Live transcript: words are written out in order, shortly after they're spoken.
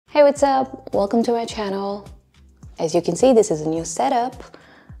Hey, what's up? Welcome to my channel. As you can see, this is a new setup.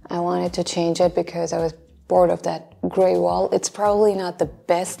 I wanted to change it because I was bored of that gray wall. It's probably not the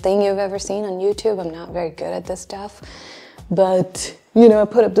best thing you've ever seen on YouTube. I'm not very good at this stuff. But, you know, I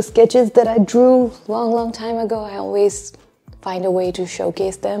put up the sketches that I drew long time ago. I always find a way to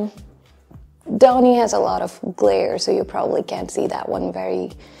showcase them. Donnie has a lot of glare, so you probably can't see that one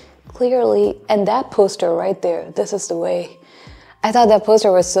very clearly. And that poster right there, this is the way. I thought that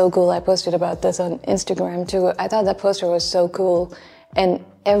poster was so cool. I posted about this on Instagram too. I thought that poster was so cool. And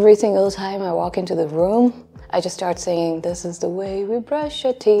every single time I walk into the room, I just start singing, "This is the way we brush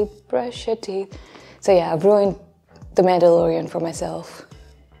your teeth, brush your teeth." So yeah, I've ruined The Mandalorian for myself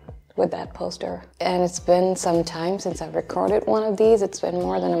with that poster. And it's been some time since I've recorded one of these. It's been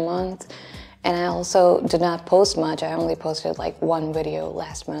more than a month. And I also did not post much. I only posted like one video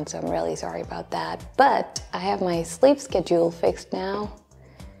last month, so I'm really sorry about that. But I have my sleep schedule fixed now,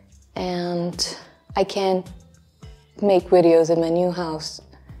 and I can't make videos in my new house.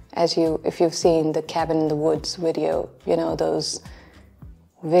 If you've seen the Cabin in the Woods video, you know, those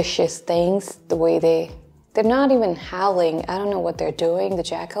vicious things, the way they're not even howling. I don't know what they're doing, the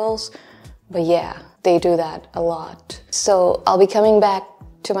jackals, but yeah, they do that a lot. So I'll be coming back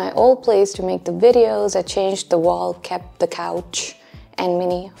to my old place to make the videos. I changed the wall, kept the couch and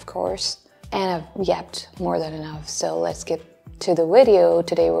Minnie, of course, and I've yapped more than enough. So let's get to the video.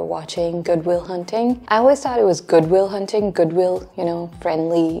 Today we're watching Good Will Hunting. I always thought it was Goodwill Hunting, goodwill, you know,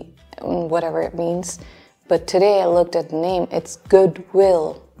 friendly, whatever it means. But today I looked at the name, it's Good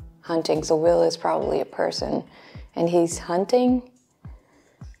Will Hunting. So Will is probably a person and he's hunting.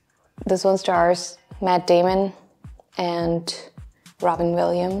 This one stars Matt Damon and Robin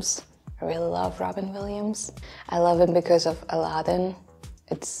Williams. I really love Robin Williams. I love him because of Aladdin.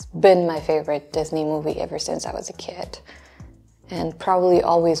 It's been my favorite Disney movie ever since I was a kid. And probably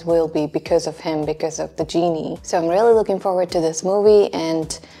always will be because of him, because of the genie. So I'm really looking forward to this movie,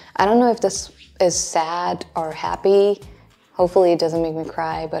 and I don't know if this is sad or happy. Hopefully it doesn't make me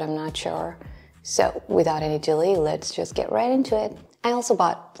cry, but I'm not sure. So without any delay, let's just get right into it. I also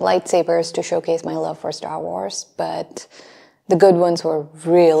bought lightsabers to showcase my love for Star Wars, but the good ones were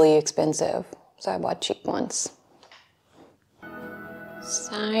really expensive, so I bought cheap ones.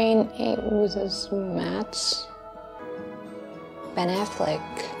 Sign a Oozes match. Ben Affleck.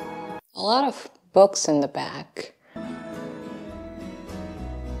 A lot of books in the back. And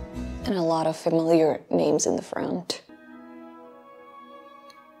a lot of familiar names in the front.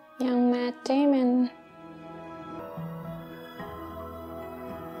 Young Matt Damon.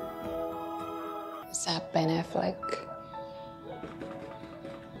 Is that Ben Affleck?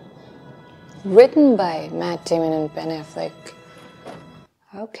 Written by Matt Damon and Ben Affleck.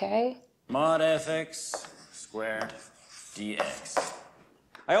 Okay. Mod fx squared dx.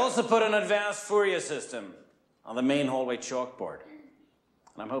 I also put an advanced Fourier system on the main hallway chalkboard.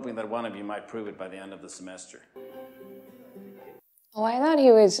 And I'm hoping that one of you might prove it by the end of the semester. Oh, I thought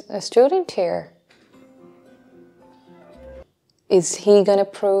he was a student here. Is he gonna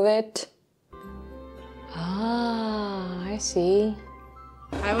prove it? Ah, I see.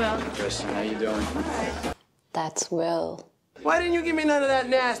 Hi, Will. Kristen, how you doing? That's Will. Why didn't you give me none of that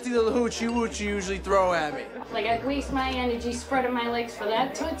nasty little hoochie-woochie you usually throw at me? Like I waste my energy spreading my legs for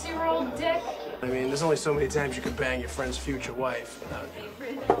that Tootsie-Roll dick? I mean, there's only so many times you could bang your friend's future wife without...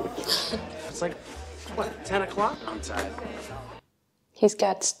 It's like, what, 10 o'clock? I'm tired. He's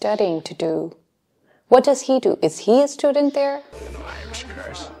got studying to do. What does he do? Is he a student there? No Irish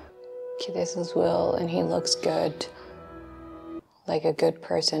curse. Okay, this is Will, and he looks good. Like a good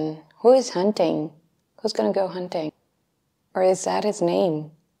person. Who is hunting? Who's gonna go hunting? Or is that his name?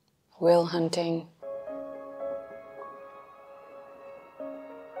 Will Hunting.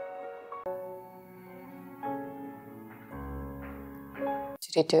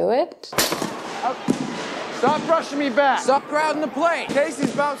 Did he do it? Stop brushing me back. Stop crowding the plane.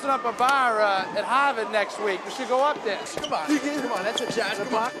 Casey's bouncing up a bar at Harvard next week. We should go up there. Come on. Come on, that's a charge.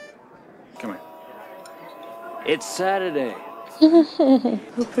 Come on. Come here. It's Saturday. Who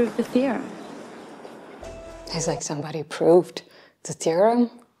proved the theorem? It's like somebody proved the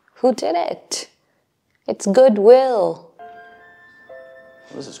theorem. Who did it? It's Goodwill.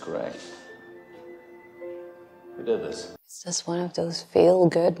 This is great. Who did this? Is this one of those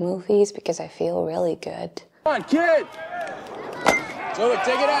feel-good movies? Because I feel really good. Come on, kid. So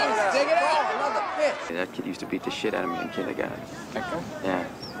take it out. Take it out. Another pitch. That kid used to beat the shit out of me in kindergarten. Yeah.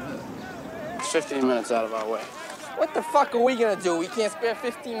 It's 15 minutes out of our way. What the fuck are we gonna do? We can't spare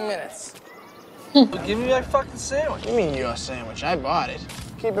 15 minutes. Give me my fucking sandwich. You mean your sandwich? I bought it.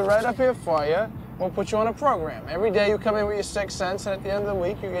 Keep it right up here for you. We'll put you on a program. Every day you come in with your 6 cents, and at the end of the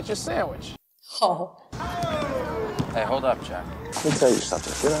week, you get your sandwich. Oh. Hey, hold up, Jack. Let me tell you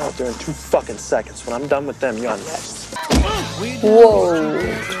something. If you're not out there in 2 fucking seconds, when I'm done with them, you're next. Whoa.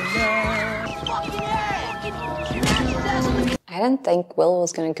 I didn't think Will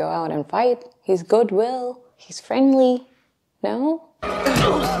was gonna go out and fight. He's good, Will. He's friendly. No?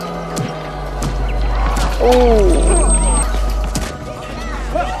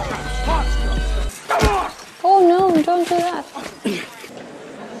 Oh no, don't do that.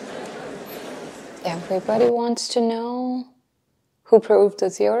 Everybody wants to know who proved the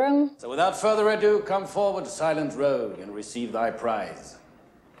theorem. So without further ado, come forward, silent rogue, and receive thy prize.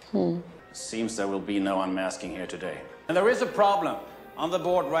 Seems there will be no unmasking here today. And there is a problem on the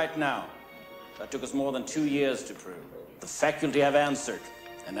board right now that took us more than 2 years to prove. The faculty have answered,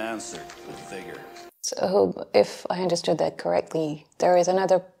 and answered with vigor. So, if I understood that correctly, there is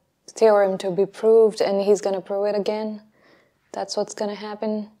another theorem to be proved and he's gonna prove it again? That's what's gonna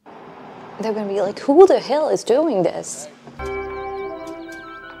happen? They're gonna be like, who the hell is doing this?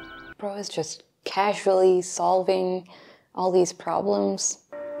 Bro is just casually solving all these problems.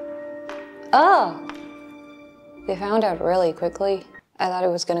 Oh! They found out really quickly. I thought it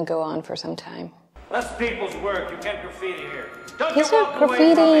was gonna go on for some time. That's people's work. You can't graffiti here. Don't He's you not walk away from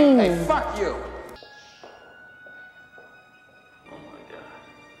me. graffitiing. Hey, fuck you. Oh my God.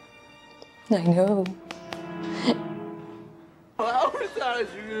 I know. Well, how many times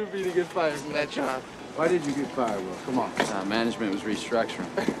are you gonna be to get fired from that job? Why did you get fired, Will? Come on. Management was restructuring.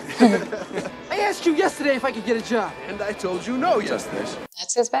 I asked you yesterday if I could get a job, and I told you no yesterday.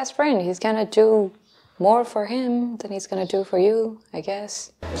 That's his best friend. He's gonna do more for him than he's gonna do for you, I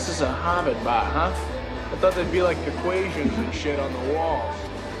guess. This is a Hobbit bar, huh? I thought there'd be like equations and shit on the walls.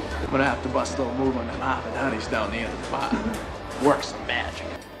 I'm gonna have to bust a little move on them Hobbit honeys down the end of the bar. Work some magic.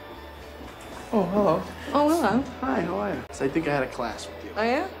 Oh, hello. Oh, hello. Hi, how are you? So I think I had a class with you. Oh,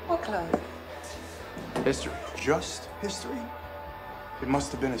 yeah? What class? History. Just history? It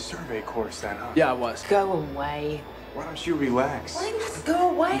must have been a survey course then, huh? Yeah, it was. Go away. Why don't you relax? Why not go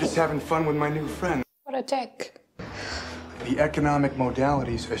away? I'm just having fun with my new friend. What a dick. The economic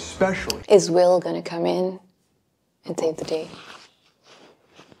modalities especially. Is Will gonna come in and save the day?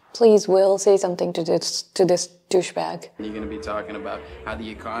 Please, Will, say something to this douchebag. You're going to be talking about how the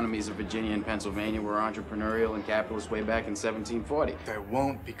economies of Virginia and Pennsylvania were entrepreneurial and capitalist way back in 1740. I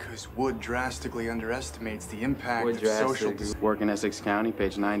won't because Wood drastically underestimates the impact Wood of social... Work in Essex County,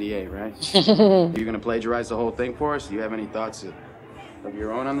 page 98, right? You're going to plagiarize the whole thing for us? Do you have any thoughts of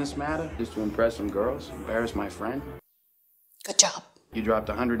your own on this matter? Just to impress some girls? Embarrass my friend? Good job. You dropped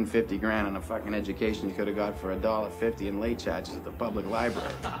 150 grand on a fucking education you could have got for $1.50 in late charges at the public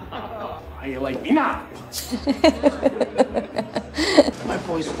library. How you like me now? My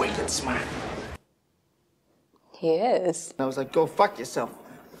boy's wicked smart. He is. I was like, go fuck yourself.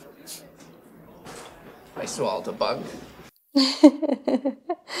 I swallowed a bug.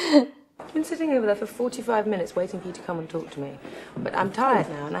 I've been sitting over there for 45 minutes waiting for you to come and talk to me. But I'm tired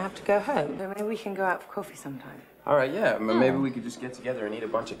now and I have to go home. So maybe we can go out for coffee sometime. All right, yeah. Maybe we could just get together and eat a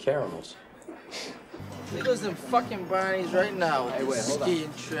bunch of caramels. There goes them fucking brownies right now with this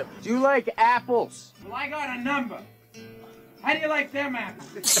skiing trip. Do you like apples? Well, I got a number. How do you like them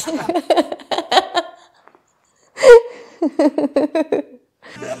apples?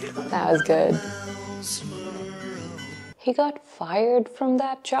 That was good. He got fired from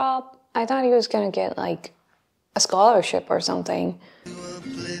that job? I thought he was gonna get, like, a scholarship or something to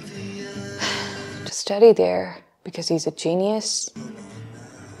study there because he's a genius.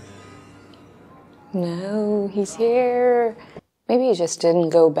 No, he's here. Maybe he just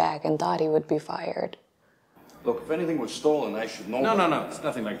didn't go back and thought he would be fired. Look, if anything was stolen, I should know. No. It's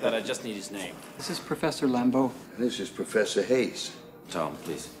nothing like that. I just need his name. This is Professor Lambeau. This is Professor Hayes. Tell him,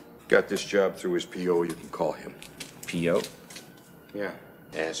 please. Got this job through his PO. You can call him. P.O.? Yeah,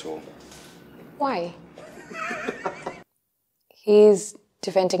 asshole. Why? He's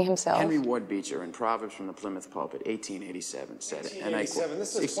defending himself. Henry Ward Beecher in Proverbs from the Plymouth Pulpit, 1887, said it, and I quote,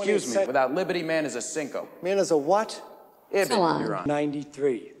 This is excuse me, without liberty, man is a cinco. Man is a what? Ibid, Come on. Your Honor.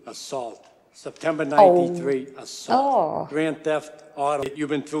 93, assault. September 93, assault. Oh. Grand theft auto. You've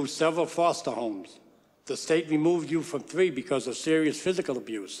been through several foster homes. The state removed you from 3 because of serious physical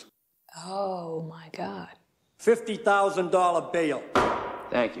abuse. Oh my God. $50,000 bail.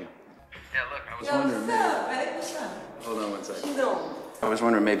 Thank you. Yeah, look, I was wondering maybe... Hold on one second. I was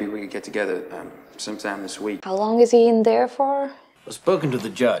wondering maybe we could get together sometime this week. How long is he in there for? I've spoken to the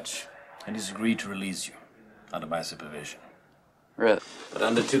judge, and he's agreed to release you under my supervision. Really? But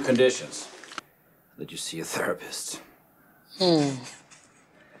under 2 conditions. That you see a therapist. You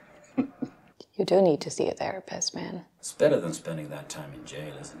You do need to see a therapist, man. It's better than spending that time in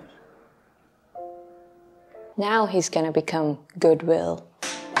jail, isn't it? Now he's gonna become Goodwill.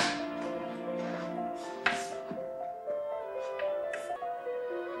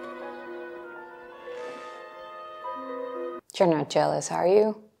 You're not jealous, are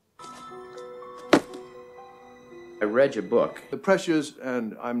you? I read your book. The pressures,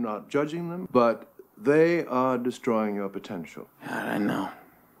 and I'm not judging them, but they are destroying your potential. God, I know.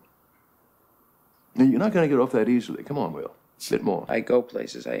 Now, you're not going to get off that easily. Come on, Will. A bit more. I go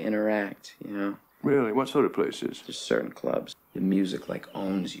places, I interact, you know? Really? What sort of places? Just certain clubs. The music, like,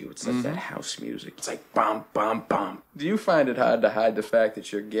 owns you. It's like that house music. It's like bum, bum, bum. Do you find it hard to hide the fact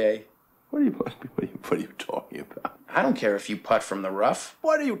that you're gay? What are you talking about? I don't care if you putt from the rough.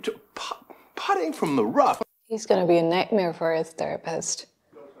 What are you putting from the rough? He's gonna be a nightmare for his therapist.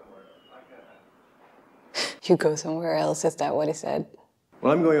 You go somewhere else, is that what he said?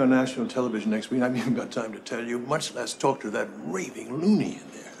 Well, I'm going on national television next week. I haven't even got time to tell you, much less talk to that raving loony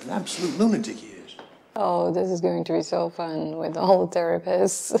in there. An absolute lunatic he is. Oh, this is going to be so fun with all the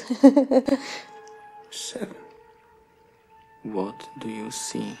therapists. 7. What do you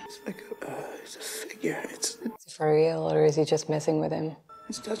see? It's like it's a figure. It's Is it for real, or is he just messing with him?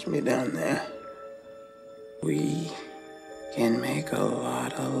 It's touching me down there. We can make a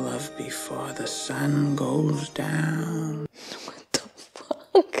lot of love before the sun goes down. What the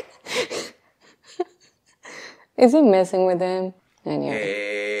fuck? Is he messing with him? Anyway.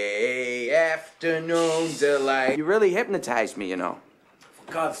 Hey, afternoon delight. You really hypnotized me, you know.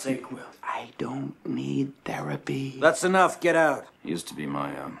 For God's sake, Will. I don't need therapy. That's enough. Get out. He used to be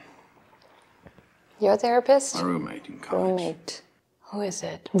my Your therapist? roommate in college. Roommate. Who is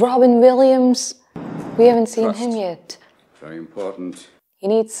it? Robin Williams. We haven't seen him yet. Very important. He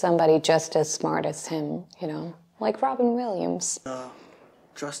needs somebody just as smart as him, you know, like Robin Williams.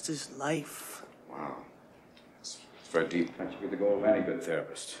 Trust is life. Wow. It's very deep. That's the goal of any good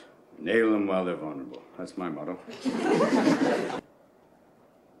therapist. Nail them while they're vulnerable. That's my motto.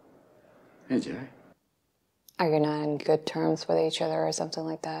 Hey, Jerry. Are you not on good terms with each other or something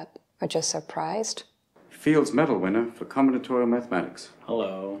like that? Or just surprised? Fields Medal winner for combinatorial mathematics.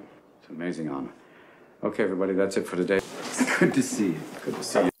 Hello. It's an amazing honor. Okay, everybody, that's it for today. Good to see you. Good to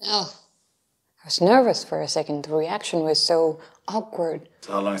see you. Oh, I was nervous for a second. The reaction was so awkward.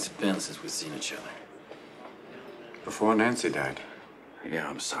 So how long has it been since we've seen each other? Before Nancy died. Yeah,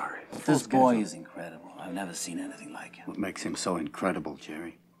 I'm sorry. This boy is incredible. I've never seen anything like him. What makes him so incredible,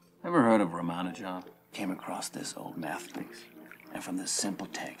 Jerry? Ever heard of Ramanujan? Came across this old math book. And from this simple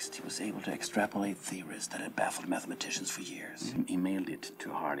text, he was able to extrapolate theories that had baffled mathematicians for years. He mailed it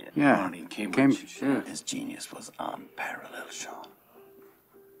to Aria. Yeah. Aria in Cambridge. Yeah. His genius was unparalleled, Sean.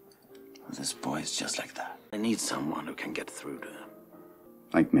 This boy is just like that. I need someone who can get through to him.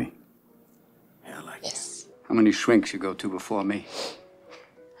 Like me. Yeah, like Yes. How many shrinks you go to before me?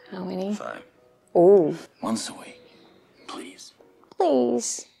 How many? 5. Ooh. Once a week. Please.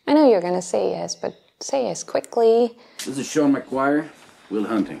 Please. I know you're gonna say yes, but say yes quickly. This is Sean McGuire. Will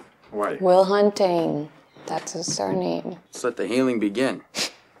Hunting. Why? Will Hunting. That's his surname. Let's let the healing begin.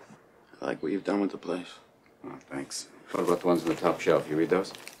 I like what you've done with the place. Oh, thanks. What about the ones on the top shelf? You read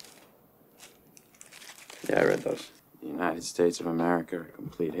those? Yeah, I read those. The United States of America, A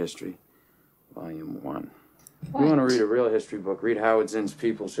Complete History, Volume 1. If you want to read a real history book, read Howard Zinn's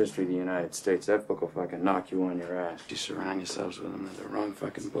People's History of the United States. That book will fucking knock you on your ass. You surround yourselves with them, they're the wrong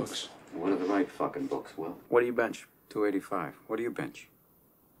fucking books. What are the right fucking books, Will? What do you bench? 285. What do you bench?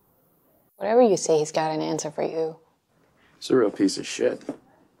 Whatever you say, he's got an answer for you. It's a real piece of shit.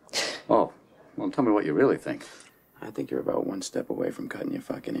 Oh, well, tell me what you really think. I think you're about one step away from cutting your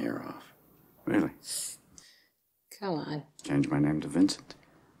fucking ear off. Really? Come on. Change my name to Vincent.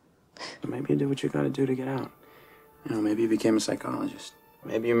 So maybe you did what you gotta do to get out. You know, maybe you became a psychologist.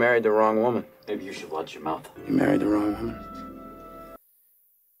 Maybe you married the wrong woman. Maybe you should watch your mouth. You married the wrong woman.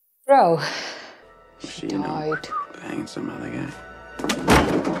 Bro. She, you know, Died. banging some other guy.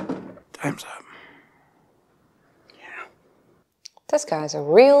 Time's up. Yeah. This guy's a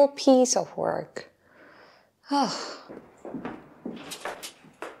real piece of work. Oh.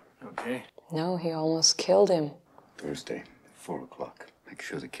 Okay. No, he almost killed him. Thursday, 4 o'clock. Make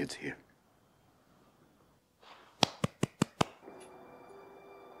sure the kid's here.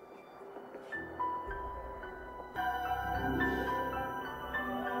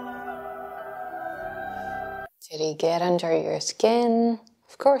 Did he get under your skin?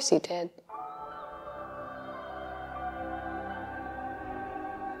 Of course he did.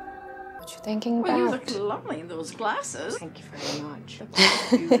 What you thinking Well, you about? look lovely in those glasses. Thank you very much.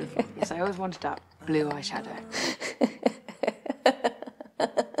 Beautiful. Yes, I always wanted that blue eyeshadow.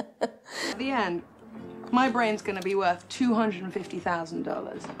 The end, my brain's gonna be worth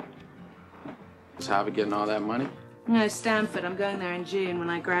 $250,000. Is Harvard getting all that money? No, Stanford. I'm going there in June when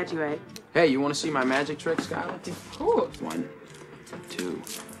I graduate. Hey, you want to see my magic trick, Scarlett? Of course. 1, 2,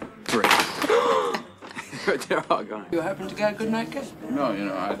 3. They're all gone. You happen to get a good night kiss? No, you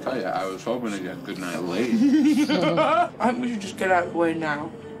know, I tell you, I was hoping to get good night late. I think we should just get out of the way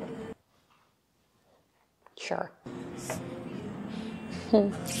now. Sure.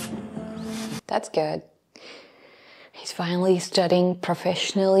 That's good. He's finally studying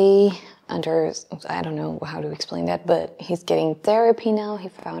professionally under, I don't know how to explain that, but he's getting therapy now. He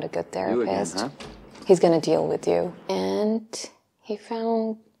found a good therapist. You again, huh? He's gonna deal with you. And he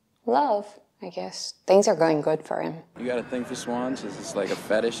found love, I guess. Things are going good for him. You got a thing for swans? Is this like a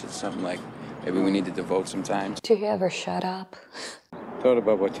fetish? It's something like maybe we need to devote some time? Do you ever shut up? Thought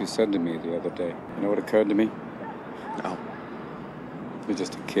about what you said to me the other day. You know what occurred to me? No. You're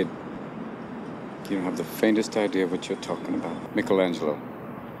just a kid. You don't have the faintest idea what you're talking about. Michelangelo.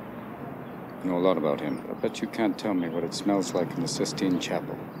 I know a lot about him. I bet you can't tell me what it smells like in the Sistine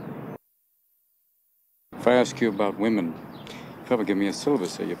Chapel. If I ask you about women, you probably give me a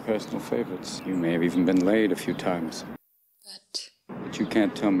syllabus of your personal favorites. You may have even been laid a few times. But you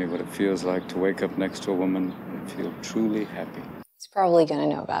can't tell me what it feels like to wake up next to a woman and feel truly happy. He's probably gonna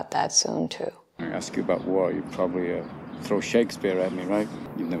know about that soon, too. I ask you about war, you'd probably throw Shakespeare at me, right?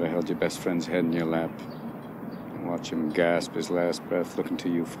 You've never held your best friend's head in your lap and watch him gasp his last breath looking to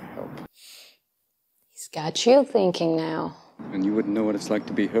you for help. He's got you thinking now. And you wouldn't know what it's like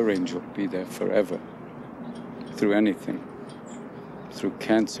to be her angel, be there forever. Through anything. Through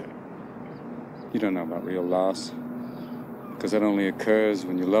cancer. You don't know about real loss. Because that only occurs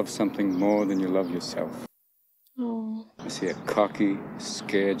when you love something more than you love yourself. Oh. I see a cocky,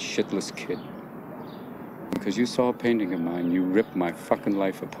 scared, shitless kid. Because you saw a painting of mine, you ripped my fucking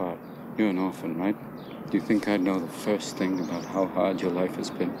life apart. You're an orphan, right? Do you think I'd know the first thing about how hard your life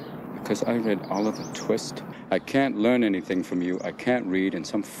has been? Because I read Oliver Twist. I can't learn anything from you. I can't read in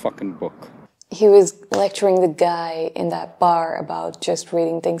some fucking book. He was lecturing the guy in that bar about just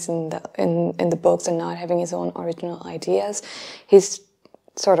reading things in the books and not having his own original ideas. He's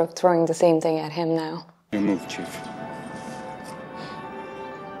sort of throwing the same thing at him now. Your move, Chief.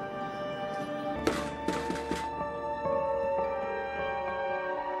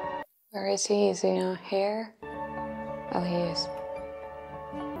 Where is he? Is he not here? Oh, he is.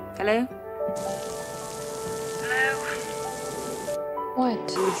 Hello?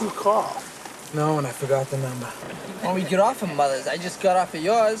 What? Who did you call? No, and I forgot the number. When we get off of Mother's, I just got off of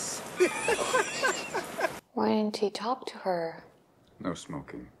yours. Why didn't he talk to her? No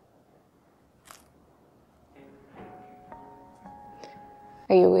smoking.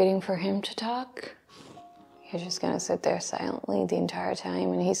 Are you waiting for him to talk? You're just gonna sit there silently the entire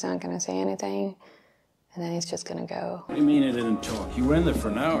time and he's not gonna say anything? And then he's just gonna go. What do you mean I didn't talk? You were in there for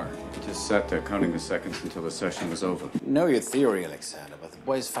an hour. He just sat there counting the seconds until the session was over. You know your theory, Alexander, but the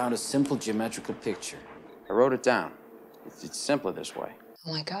boys found a simple geometrical picture. I wrote it down. It's simpler this way.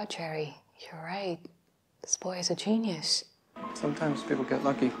 Oh my God, Jerry, you're right. This boy is a genius. Sometimes people get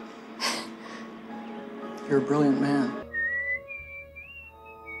lucky. You're a brilliant man.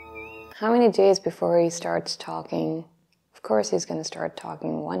 How many days before he starts talking? Of course he's gonna start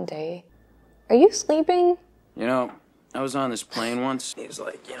talking one day. Are you sleeping? You know, I was on this plane once. He was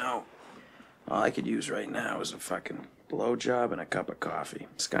like, you know, all I could use right now is a fucking blowjob and a cup of coffee.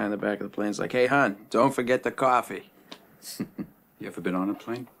 This guy in the back of the plane's like, hey, hon, don't forget the coffee. You ever been on a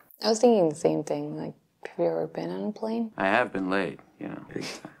plane? I was thinking the same thing. Like, have you ever been on a plane? I have been laid, you know. Big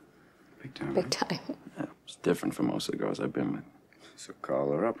time. Big time. Big time. Yeah, it's different from most of the girls I've been with. So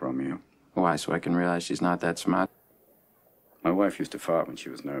call her up, Romeo. Why, so I can realize she's not that smart? My wife used to fart when she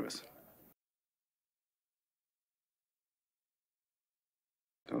was nervous.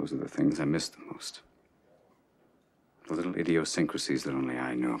 Those are the things I miss the most. The little idiosyncrasies that only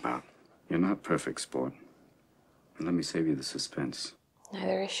I know about. You're not perfect, sport. And let me save you the suspense.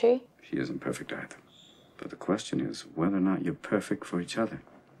 Neither is she. She isn't perfect either. But the question is whether or not you're perfect for each other.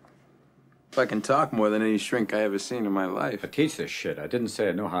 If I can talk more than any shrink I ever seen in my life. I teach this shit. I didn't say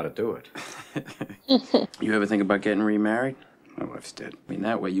I know how to do it. You ever think about getting remarried? My wife's dead. I mean,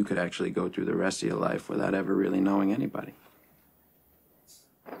 that way you could actually go through the rest of your life without ever really knowing anybody.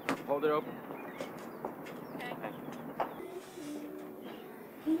 Hold it open.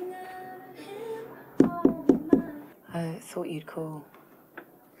 I thought you'd call.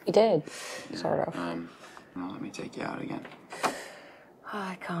 He did, sort of. Well, let me take you out again. Oh,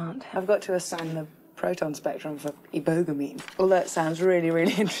 I can't. I've got to assign the proton spectrum for ibogamine. Well, that sounds really,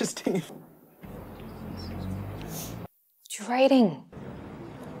 really interesting. What you writing?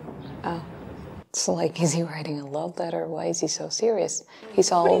 Oh. It's like, is he writing a love letter? Why is he so serious? He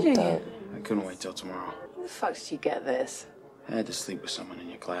solved the... I couldn't wait till tomorrow. Where the fuck did you get this? I had to sleep with someone in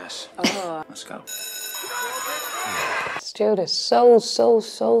your class. Oh. Let's go. This dude is so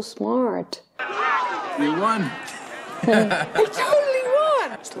smart. You won. I totally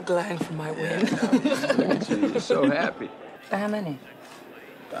won! Still glowing from my win. You're so happy. For how many?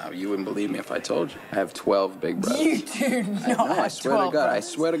 You wouldn't believe me if I told you. I have 12 big brothers. You do not. I swear to God. I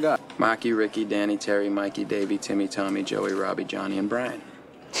swear to God. Marky, Ricky, Danny, Terry, Mikey, Davey, Timmy, Tommy, Joey, Robbie, Johnny, and Brian.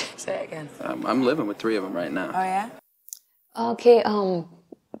 Say it again. I'm living with 3 of them right now. Oh, yeah? Okay,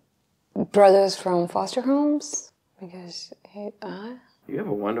 brothers from foster homes? Because, You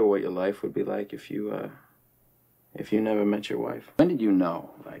ever wonder what your life would be like if you never met your wife? When did you know,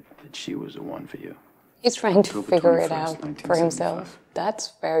 like, that she was the one for you? he's trying to October figure it 21st, out for 1975. himself.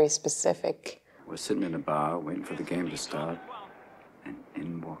 That's very specific. We're sitting in a bar waiting for the game to start, and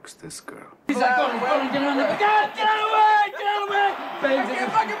in walks this girl. He's like, go, get on the... God, get out of the way! Get out of the way! I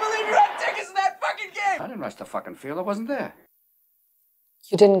can't fucking believe you had tickets to that fucking game! I didn't rush the fucking field. I wasn't there.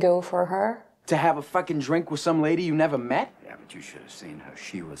 You didn't go for her? To have a fucking drink with some lady you never met? Yeah, but you should have seen her.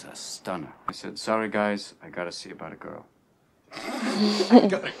 She was a stunner. I said, sorry, guys. I gotta see about a girl. I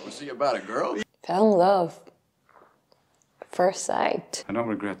gotta go see about a girl? Fell in love. First sight. I don't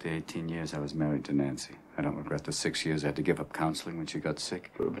regret the 18 years I was married to Nancy. I don't regret the 6 years I had to give up counseling when she got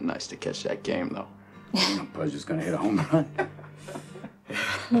sick. It would have been nice to catch that game, though. Buzz is gonna hit a home run.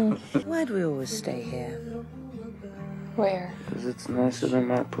 Why do we always stay here? Where? Because it's nicer than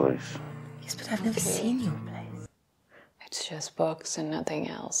my place. Yes, but I've never seen your place. It's just books and nothing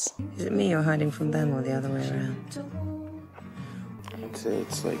else. Is it me you're hiding from them or the other way around? I'd say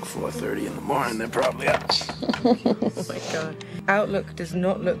it's like 4:30 in the morning. They're probably up. Oh my God. Outlook does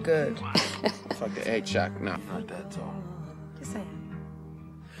not look good. Fuck it. Hey, Chuck. No, not that tall. Just saying.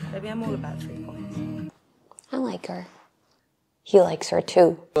 Maybe I'm all about 3 points. I like her. He likes her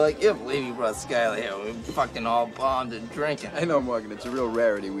too. Like, you believe you brought Skylar here. We fucking all bombed and drinking. I know, Morgan. It's a real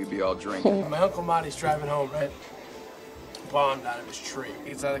rarity we'd be all drinking. My Uncle Marty's driving home, right? Bombed out of his tree. He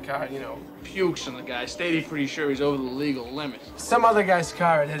gets out of the car, Pukes on the guy. Stayed pretty sure he's over the legal limit. some other guy's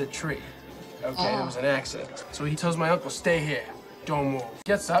car had hit a tree. Okay, it was an accident. So he tells my uncle, stay here, don't move.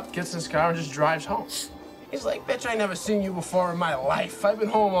 Gets up, gets in his car, and just drives home. He's like, bitch, I never seen you before in my life. I've been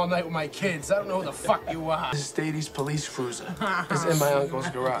home all night with my kids. I don't know who the fuck you are. This is Stadey's police cruiser. It's in my uncle's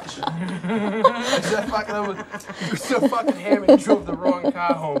garage. Is that fucking... He was so fucking hammered he drove the wrong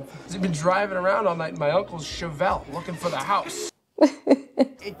car home. He's been driving around all night in my uncle's Chevelle looking for the house.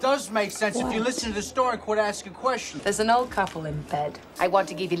 It does make sense if you listen to the story and quit asking questions. There's an old couple in bed. I want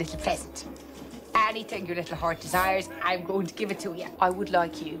to give you a little present. Anything your little heart desires, I'm going to give it to you. I would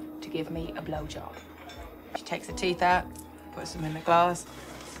like you to give me a blowjob. She takes her teeth out, puts them in the glass,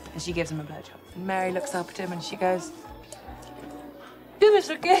 and she gives him a blowjob. And Mary looks up at him and she goes, "Do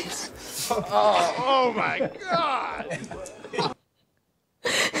Mr. Gibbs." Oh my God!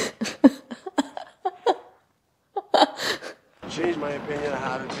 Change my opinion of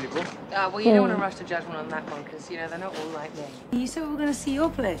how to people. Well, you don't want to rush to judgment on that one, because, they're not all like me. You said we were going to see your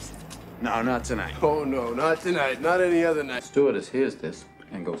place. No, not tonight. Oh, no, not tonight. Not any other night. Stewardess hears this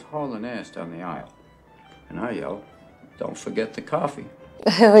and goes hauling ass down the aisle. And I yell, don't forget the coffee.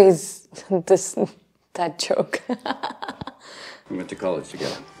 He's that joke. We went to college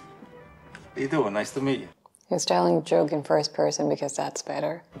together. How you doing? Nice to meet you. He's telling a joke in first person because that's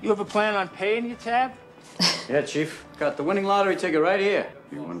better. You ever plan on paying your tab? Yeah, Chief. Got the winning lottery ticket right here.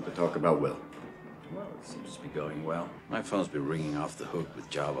 You wanted to talk about Will. Well, it seems to be going well. My phone's been ringing off the hook with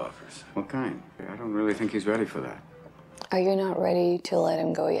job offers. What kind? I don't really think he's ready for that. Are you not ready to let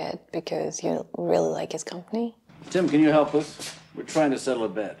him go yet because you really like his company? Tim, can you help us? We're trying to settle a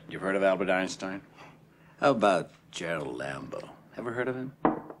bet. You've heard of Albert Einstein? How about Gerald Lambo? Ever heard of him?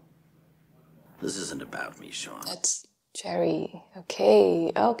 This isn't about me, Sean. That's Jerry.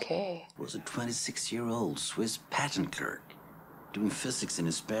 Okay. Was a 26-year-old Swiss patent clerk doing physics in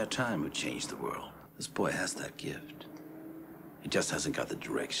his spare time who changed the world. This boy has that gift. He just hasn't got the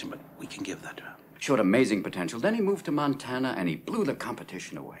direction, but we can give that to him. Showed amazing potential. Then he moved to Montana and he blew the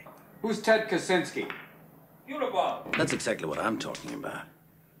competition away. Who's Ted Kaczynski? Uniball. That's exactly what I'm talking about.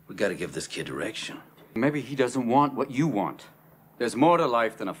 We gotta give this kid direction. Maybe he doesn't want what you want. There's more to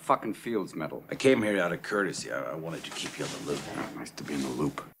life than a fucking Fields medal. I came here out of courtesy. I wanted to keep you on the loop. Oh, nice to be in the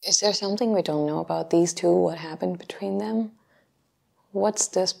loop. Is there something we don't know about these two? What happened between them? What's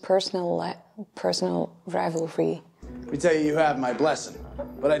this personal rivalry? We tell you have my blessing,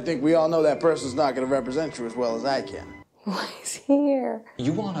 but I think we all know that person's not going to represent you as well as I can. Why is he here?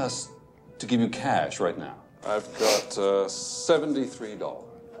 You want us to give you cash right now? I've got $73.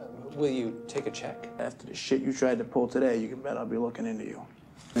 Will you take a check? After the shit you tried to pull today, you can bet I'll be looking into you.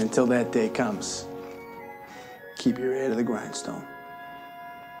 And until that day comes, keep your ear to the grindstone.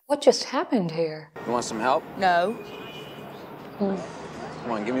 What just happened here? You want some help? No.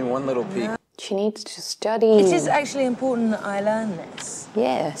 Come on, give me one little peek. She needs to study. It is actually important that I learn this.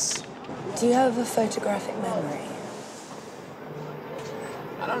 Yes. Do you have a photographic memory?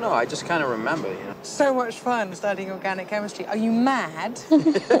 I don't know, I just kind of remember, you know. So much fun studying organic chemistry. Are you mad?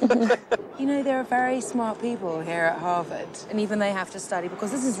 You know, there are very smart people here at Harvard, and even they have to study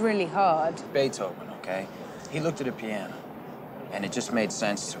because this is really hard. Beethoven, okay? He looked at a piano, and it just made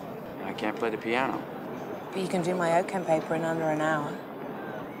sense to him. I can't play the piano. But you can do my OChem paper in under an hour.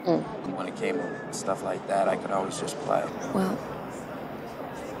 When it came to stuff like that, I could always just play. Well,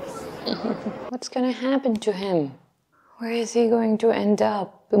 what's gonna happen to him? Where is he going to end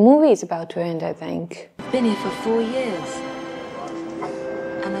up? The movie's about to end, I think. I've been here for 4 years,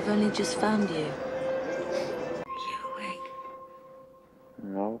 and I've only just found you. Are you awake?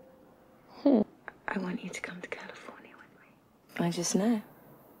 No. I want you to come to California with me. I just know.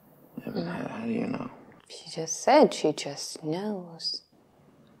 Yeah, but how do you know? She just said she just knows.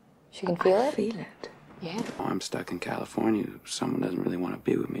 She can feel it? I feel it. Yeah. Oh, I'm stuck in California. Someone doesn't really want to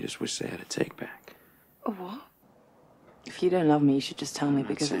be with me. Just wish they had a take back. A what? If you don't love me, you should just tell me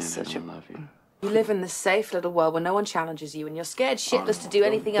because it's such a... love you. You live in this safe little world where no one challenges you and you're scared shitless to do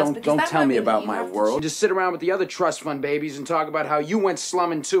anything else because Don't that tell me moment about you my have to world. Just sit around with the other trust fund babies and talk about how you went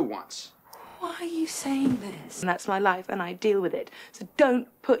slumming too once. Why are you saying this? And that's my life and I deal with it. So don't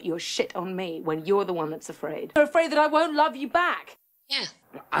put your shit on me when you're the one that's afraid. You're afraid that I won't love you back. Yeah.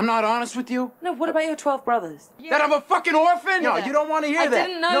 I'm not honest with you? No, what about your 12 brothers? That I'm a fucking orphan? No, that. you don't want to hear I that.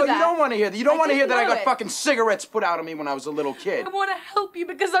 didn't know no, that. you don't want to hear that. You don't I want to hear that didn't I know got it. fucking cigarettes put out of me when I was a little kid. I want to help you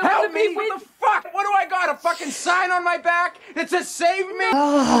because I Help want to be me? with What the fuck? What do I got? A fucking sign on my back that says save me?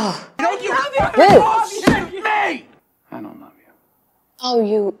 Oh. Don't you Good. bullshit me! I don't love you. Oh,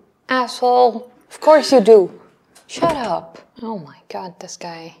 you asshole. Of course you do. Shut up. Oh my god, this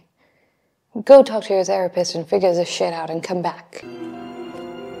guy. Go talk to your therapist and figure this shit out and come back.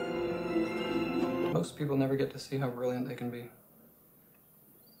 Most people never get to see how brilliant they can be.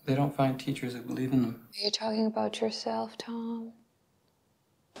 They don't find teachers who believe in them. Are you talking about yourself, Tom?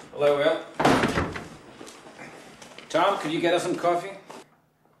 Hello, Will. Tom, could you get us some coffee?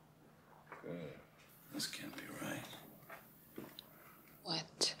 This can't be right.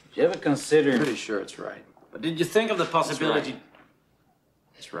 What? Did you ever consider... Pretty sure it's right. But did you think of the possibility...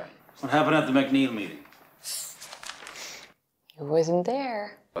 It's right. What happened at the McNeil meeting? He wasn't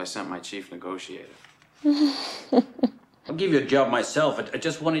there. I sent my chief negotiator. I'll give you a job myself. I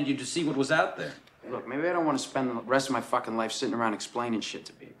just wanted you to see what was out there. Look, maybe I don't want to spend the rest of my fucking life sitting around explaining shit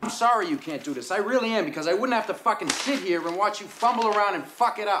to people. I'm sorry you can't do this. I really am, because I wouldn't have to fucking sit here and watch you fumble around and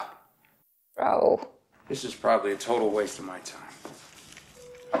fuck it up. Bro. This is probably a total waste of my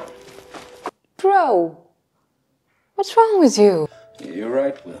time. Bro. What's wrong with you? Yeah, you're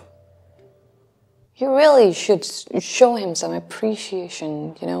right, Will. You really should show him some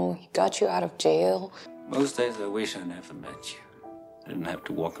appreciation. You know, he got you out of jail. Most days I wish I never met you. I didn't have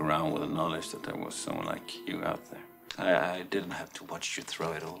to walk around with the knowledge that there was someone like you out there. I didn't have to watch you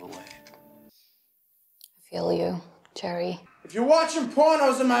throw it all away. I feel you, Jerry. If you're watching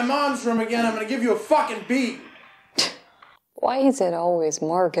pornos in my mom's room again, I'm gonna give you a fucking beat. Why is it always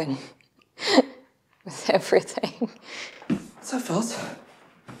Morgan? With everything. What's that, fellas?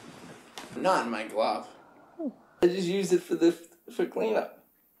 Not in my glove. I just used it for cleanup.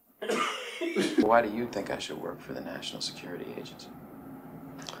 Why do you think I should work for the National Security Agency?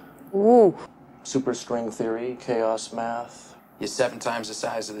 Ooh. Super string theory, chaos math. You're 7 times the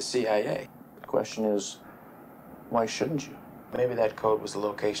size of the CIA. The question is, why shouldn't you? Maybe that code was the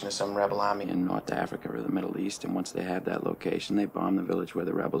location of some rebel army in North Africa or the Middle East, and once they have that location, they bomb the village where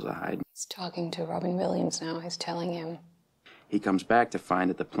the rebels are hiding. He's talking to Robin Williams now. He's telling him. He comes back to find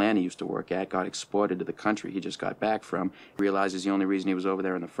that the plant he used to work at got exported to the country he just got back from. He realizes the only reason he was over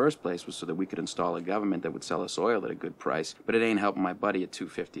there in the first place was so that we could install a government that would sell us oil at a good price. But it ain't helping my buddy at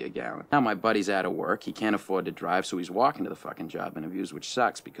 $2.50 a gallon. Now my buddy's out of work. He can't afford to drive, so he's walking to the fucking job interviews, which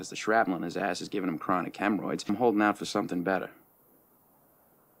sucks because the shrapnel in his ass is giving him chronic hemorrhoids. I'm holding out for something better.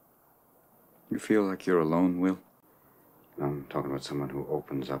 You feel like you're alone, Will? I'm talking about someone who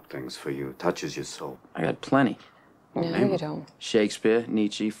opens up things for you, touches your soul. I got plenty. No, you don't. Shakespeare,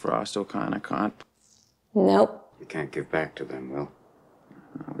 Nietzsche, Frost, O'Connor, Kant. Nope. You can't give back to them, Will.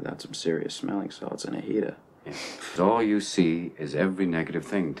 Without some serious smelling salts and a heater. Yeah. All you see is every negative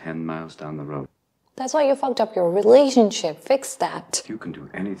thing 10 miles down the road. That's why you fucked up your relationship. Fix that. You can do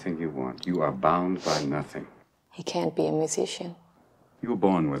anything you want. You are bound by nothing. He can't be a musician. You were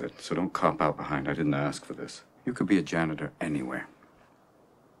born with it, so don't cop out behind. I didn't ask for this. You could be a janitor anywhere.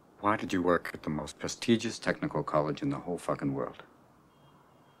 Why did you work at the most prestigious technical college in the whole fucking world?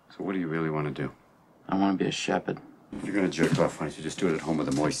 So what do you really want to do? I want to be a shepherd. If you're gonna jerk off, why don't you just do it at home with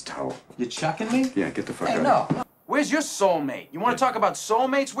a moist towel? You chucking me? Yeah, get the fuck Hey, out. no. Where's your soulmate? You want to talk about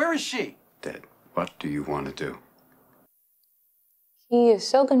soulmates? Where is she? Dead. What do you want to do? He is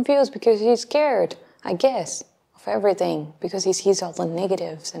so confused because he's scared, I guess, of everything. Because he sees all the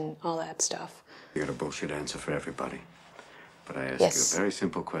negatives and all that stuff. You got a bullshit answer for everybody. But I asked Yes. you a very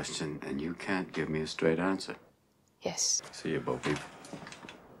simple question, and you can't give me a straight answer. Yes. See you, Bo Peep.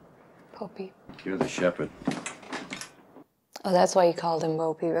 Poppy. You're the shepherd. Oh, that's why you called him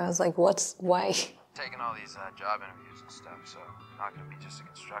Bo Peep. I was like, why? Taking all these job interviews and stuff, so I'm not going to be just a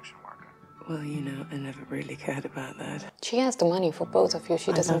construction worker. Well, you know, I never really cared about that. She has the money for both of you.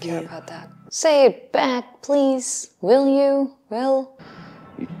 She doesn't love care you. about that. Say it back, please. Will you? Will?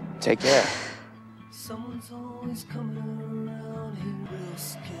 Take care. Someone's always coming around who will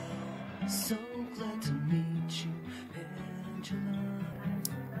scale. So glad to meet you, Angela.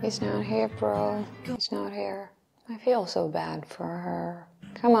 He's not here, bro. He's not here. I feel so bad for her.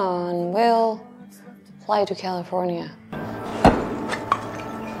 Come on, Will. Fly to California.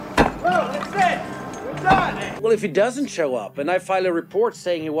 Well, that's it. We're done. Well, if he doesn't show up and I file a report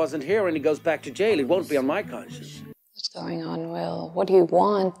saying he wasn't here and he goes back to jail, it won't be on my conscience. What's going on, Will? What do you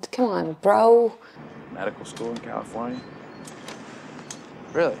want? Come on, bro. Medical school in California?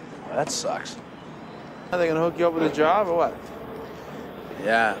 Really? Well, that sucks. Are they gonna hook you up with a job or what?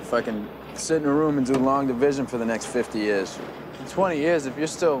 Yeah, fucking sit in a room and do long division for the next 50 years. In 20 years, if you're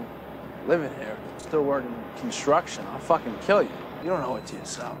still living here, still working construction, I'll fucking kill you. You don't owe it to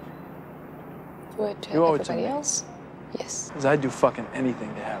yourself. Do it to You owe it to everybody me. else? Yes. Because I'd do fucking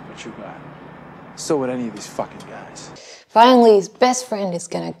anything to have what you got. So would any of these fucking guys. Finally, his best friend is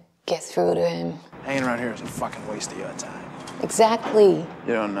gonna get through to him. Hanging around here is a fucking waste of your time. Exactly.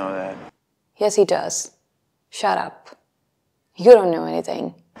 You don't know that. Yes, he does. Shut up. You don't know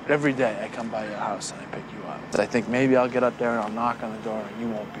anything. But every day I come by your house and I pick you up. I think maybe I'll get up there and I'll knock on the door and you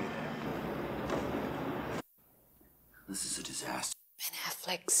won't be there. This is a disaster. Ben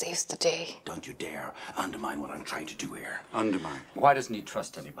Affleck saves the day. Don't you dare undermine what I'm trying to do here. Undermine. Why doesn't he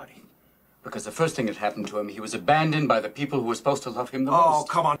trust anybody? Because the first thing that happened to him, he was abandoned by the people who were supposed to love him the most. Oh,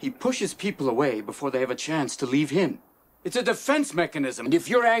 come on. He pushes people away before they have a chance to leave him. It's a defense mechanism. And if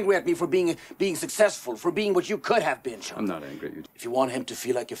you're angry at me for being successful, for being what you could have been, Sean. I'm not angry at you. If you want him to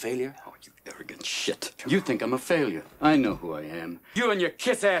feel like a failure. Oh, you arrogant shit. You think I'm a failure. I know who I am. You and your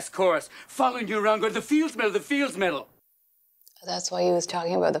kiss-ass chorus, following you around going, the Fields Medal, the Fields Medal. That's why he was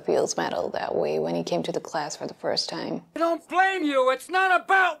talking about the Fields Medal that way when he came to the class for the first time. I don't blame you. It's not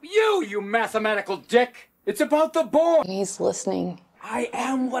about you, you mathematical dick. It's about the boy. He's listening. I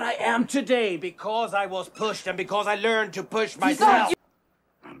am what I am today because I was pushed and because I learned to push myself.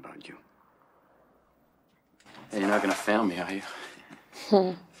 Not about you. Hey, you're not gonna fail me, are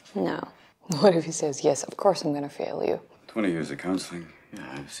you? No. What if he says, yes, of course I'm gonna fail you? 20 years of counseling. Yeah,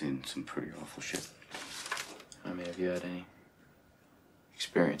 I've seen some pretty awful shit. I mean, have you had any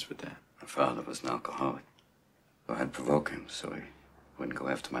experience with that? My father was an alcoholic. So I had to provoke him so he wouldn't go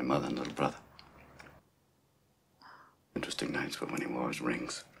after my mother and little brother. Interesting nights were when he wore his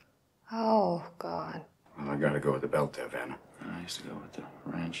rings. Oh, God. Well, I gotta go with the belt there, Vanna. I used to go with the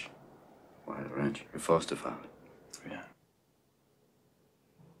wrench. Why the wrench? Your foster father. Yeah.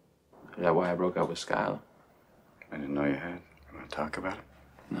 Is that why I broke up with Skylar? I didn't know you had. You want to talk about it?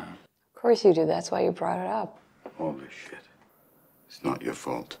 No. Of course you do. That's why you brought it up. Holy shit. It's not your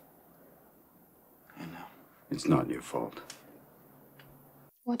fault. I know. It's not your fault.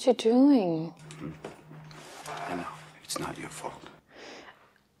 What you doing? I know. It's not your fault.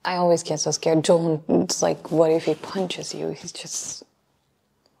 I always get so scared. Don't. It's like, what if he punches you? He's just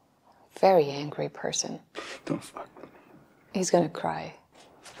a very angry person. Don't fuck with me. He's gonna cry.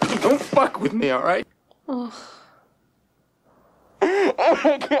 Don't fuck with me, all right? Oh. Oh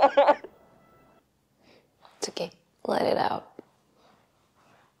my God. It's okay. Let it out.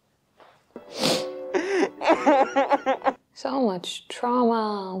 So much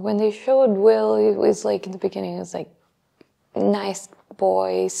trauma. When they showed Will, it was like, in the beginning, it was like, nice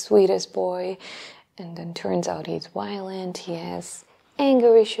boy, sweetest boy. And then turns out he's violent. He has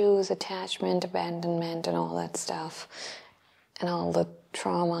anger issues, attachment, abandonment, and all that stuff. And all the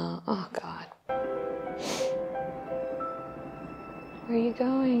trauma. Oh, God. Where are you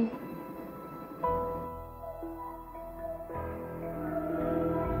going?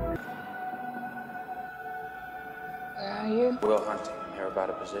 Where are you? Will hunting. Hear about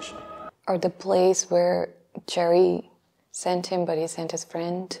a position? Or the place where Jerry sent him, but he sent his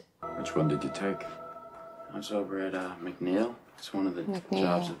friend. Which one did you take? I was over at McNeil. It's one of the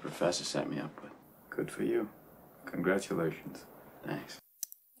jobs the professor set me up with. Good for you. Congratulations. Thanks.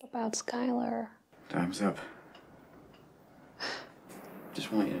 What about Skylar? Time's up.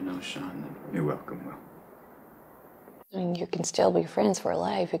 Just want you to know, Sean, that... You're welcome, Will. I mean, you can still be friends for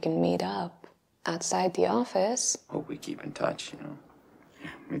life. You can meet up outside the office. Hope we keep in touch, you know.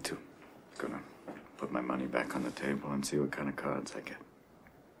 Yeah, me too. Gonna put my money back on the table and see what kind of cards I get.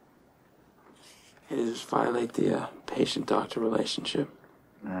 Hey, does this violate the patient-doctor relationship?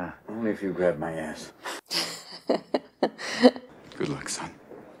 Nah, only if you grab my ass. Good luck, son.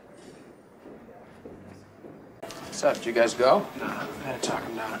 What's up? Did you guys go? Nah, I had to talk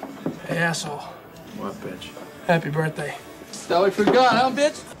him down. Hey, asshole. What, bitch? Happy birthday. Thought we forgot, huh,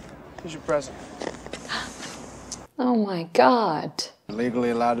 bitch? Here's your present. Oh my God. Legally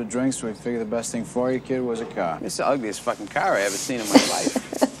allowed to drink, so we figured the best thing for you, kid, was a car. It's the ugliest fucking car I ever seen in my life.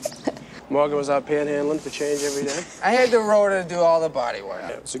 Morgan was out panhandling for change every day. I had the rotor to do all the body work.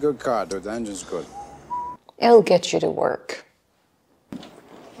 Yeah, it's a good car, dude. The engine's good. It'll get you to work.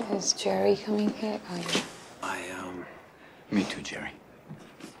 Is Jerry coming here? Oh, yeah. Me too, Jerry.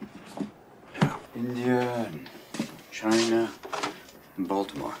 Yeah. India and China and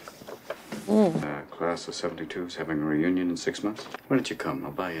Baltimore. Class of 72's having a reunion in 6 months. Why don't you come?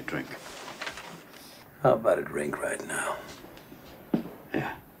 I'll buy you a drink. How about a drink right now?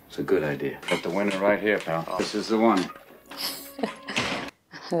 Yeah, it's a good idea. Got the winner right here, pal. This is the one.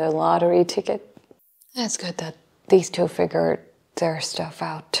 The lottery ticket. That's good that these two figured their stuff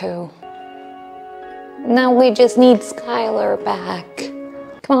out too. Now we just need Skylar back.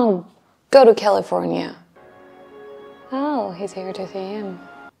 Come on, go to California. Oh, he's here to see him.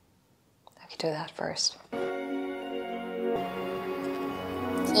 I could do that first.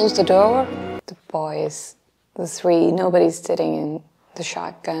 Close the door. The boys, the three, nobody's sitting in the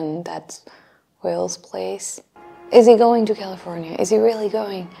shotgun. That's Will's place. Is he going to California? Is he really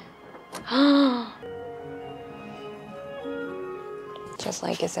going? Just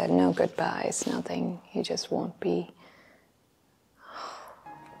like I said, no goodbyes, nothing. He just won't be.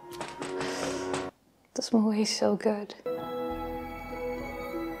 This movie is so good.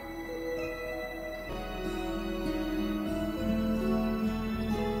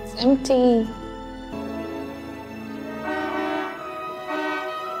 It's empty.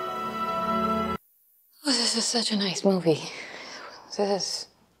 Oh, this is such a nice movie. This is...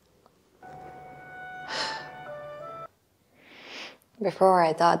 Before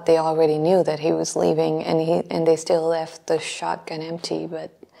I thought they already knew that he was leaving and they still left the shotgun empty,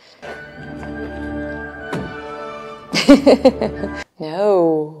 but...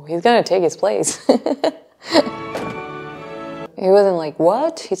 No, he's gonna take his place. He wasn't like,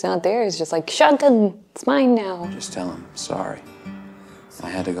 what? He's not there. He's just like, shotgun, it's mine now. Just tell him, sorry. I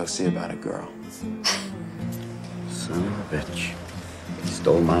had to go see about a girl. Son of a bitch.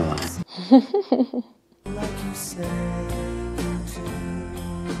 Stole my line.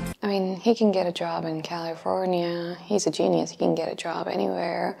 I mean, he can get a job in California. He's a genius. He can get a job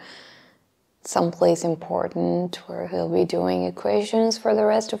anywhere. Someplace important where he'll be doing equations for the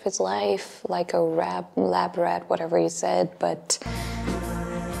rest of his life, like a lab rat, whatever you said, but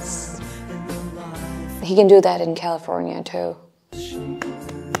he can do that in California too.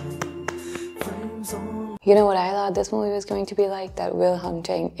 You know what I thought this movie was going to be like? That Will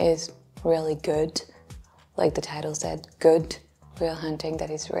Hunting is really good. Like the title said, good. Will Hunting, that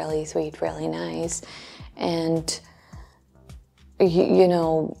is really sweet, really nice. And, you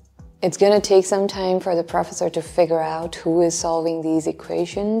know, it's gonna take some time for the professor to figure out who is solving these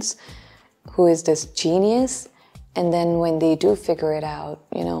equations, who is this genius. And then when they do figure it out,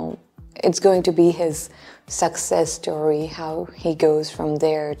 you know, it's going to be his success story, how he goes from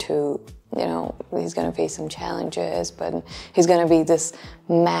there to, you know, he's gonna face some challenges, but he's gonna be this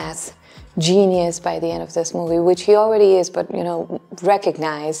math genius by the end of this movie, which he already is, but, you know,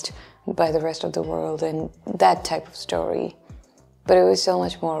 recognized by the rest of the world, and that type of story. But it was so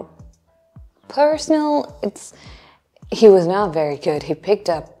much more personal. He was not very good. He picked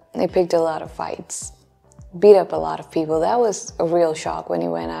a lot of fights, beat up a lot of people. That was a real shock when he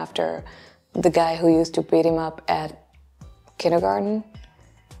went after the guy who used to beat him up at kindergarten.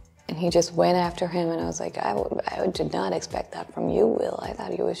 And he just went after him, and I was like, I did not expect that from you, Will. I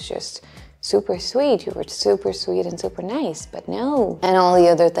thought he was just super sweet. You were super sweet and super nice, but no. And all the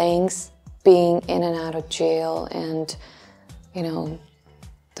other things, being in and out of jail and, you know,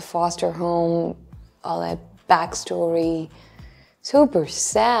 the foster home, all that backstory, super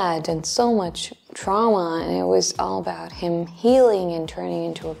sad and so much trauma, and it was all about him healing and turning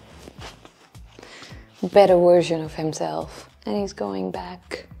into a better version of himself. And he's going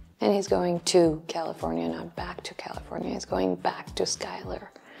back. And he's going to California, not back to California. He's going back to Skylar.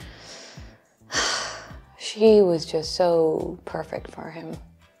 She was just so perfect for him.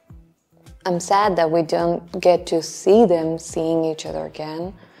 I'm sad that we don't get to see them seeing each other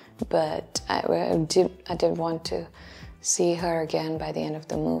again, but I did want to see her again by the end of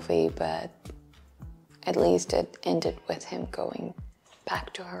the movie, but at least it ended with him going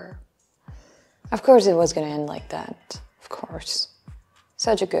back to her. Of course it was going to end like that, of course.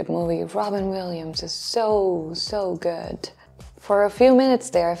 Such a good movie. Robin Williams is so good. For a few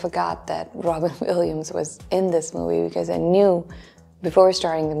minutes there, I forgot that Robin Williams was in this movie because I knew before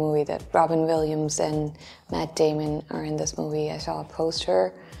starting the movie that Robin Williams and Matt Damon are in this movie. I saw a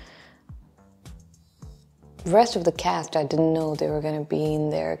poster. The rest of the cast, I didn't know they were going to be in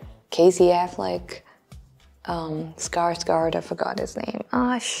there. Casey Affleck, Skarsgård, I forgot his name.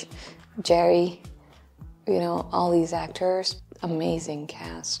 Osh, Jerry, you know, all these actors. Amazing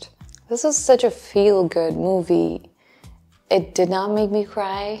cast. This was such a feel-good movie. It did not make me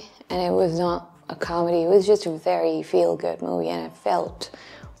cry, and it was not a comedy. It was just a very feel-good movie, and it felt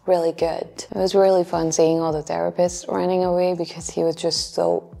really good. It was really fun seeing all the therapists running away because he was just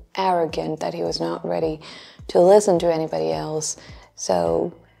so arrogant that he was not ready to listen to anybody else.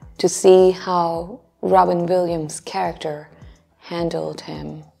 So to see how Robin Williams' character handled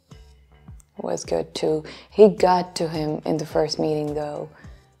him was good too. He got to him in the first meeting though,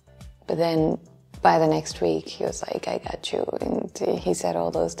 but then by the next week he was like, I got you. And he said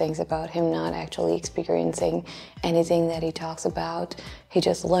all those things about him not actually experiencing anything that he talks about. He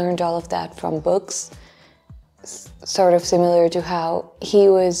just learned all of that from books. Sort of similar to how he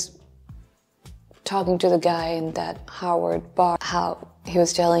was talking to the guy in that Howard bar, how he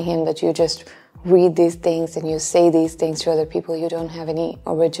was telling him that you just read these things and you say these things to other people. You don't have any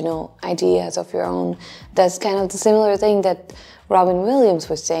original ideas of your own. That's kind of the similar thing that Robin Williams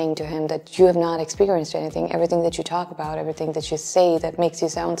was saying to him, that you have not experienced anything. Everything that you talk about, everything that you say that makes you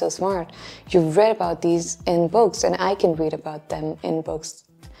sound so smart, you've read about these in books, and I can read about them in books.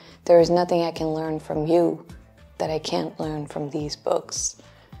 There is nothing I can learn from you that I can't learn from these books.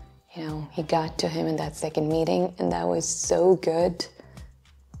 You know, he got to him in that second meeting, and that was so good.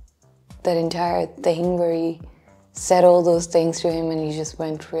 That entire thing where he said all those things to him and he just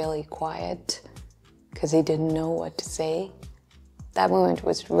went really quiet because he didn't know what to say. That moment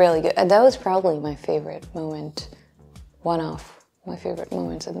was really good. And that was probably my favorite moment, one of my favorite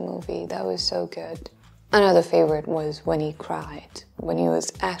moments in the movie. That was so good. Another favorite was when he cried, when he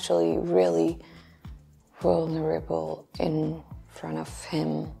was actually really vulnerable in front of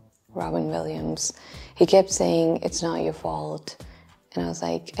him, Robin Williams. He kept saying, "It's not your fault." And I was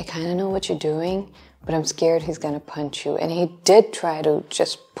like, I kind of know what you're doing, but I'm scared he's going to punch you. And he did try to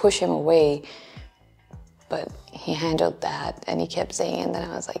just push him away, but he handled that and he kept saying, and then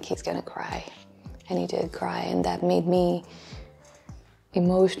I was like, he's going to cry. And he did cry, and that made me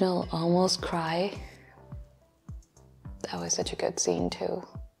emotional, almost cry. That was such a good scene too.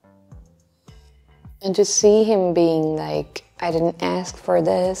 And to see him being like, I didn't ask for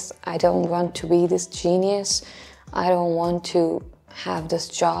this, I don't want to be this genius, I don't want to have this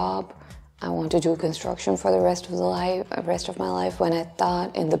job, I want to do construction for the rest of my life. When I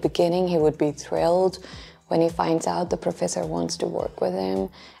thought in the beginning he would be thrilled when he finds out the professor wants to work with him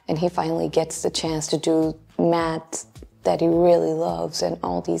and he finally gets the chance to do math that he really loves and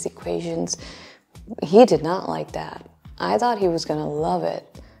all these equations. He did not like that. I thought he was gonna love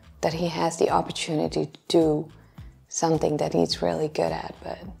it, that he has the opportunity to do something that he's really good at,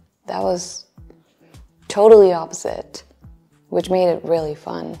 but that was totally opposite, which made it really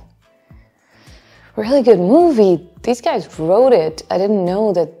fun. Really good movie. These guys wrote it. I didn't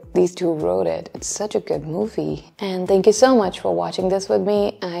know that these two wrote it. It's such a good movie. And thank you so much for watching this with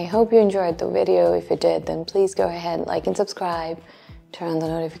me. I hope you enjoyed the video. If you did, then please go ahead, like and subscribe, turn on the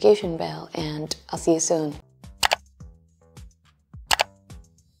notification bell, and I'll see you soon.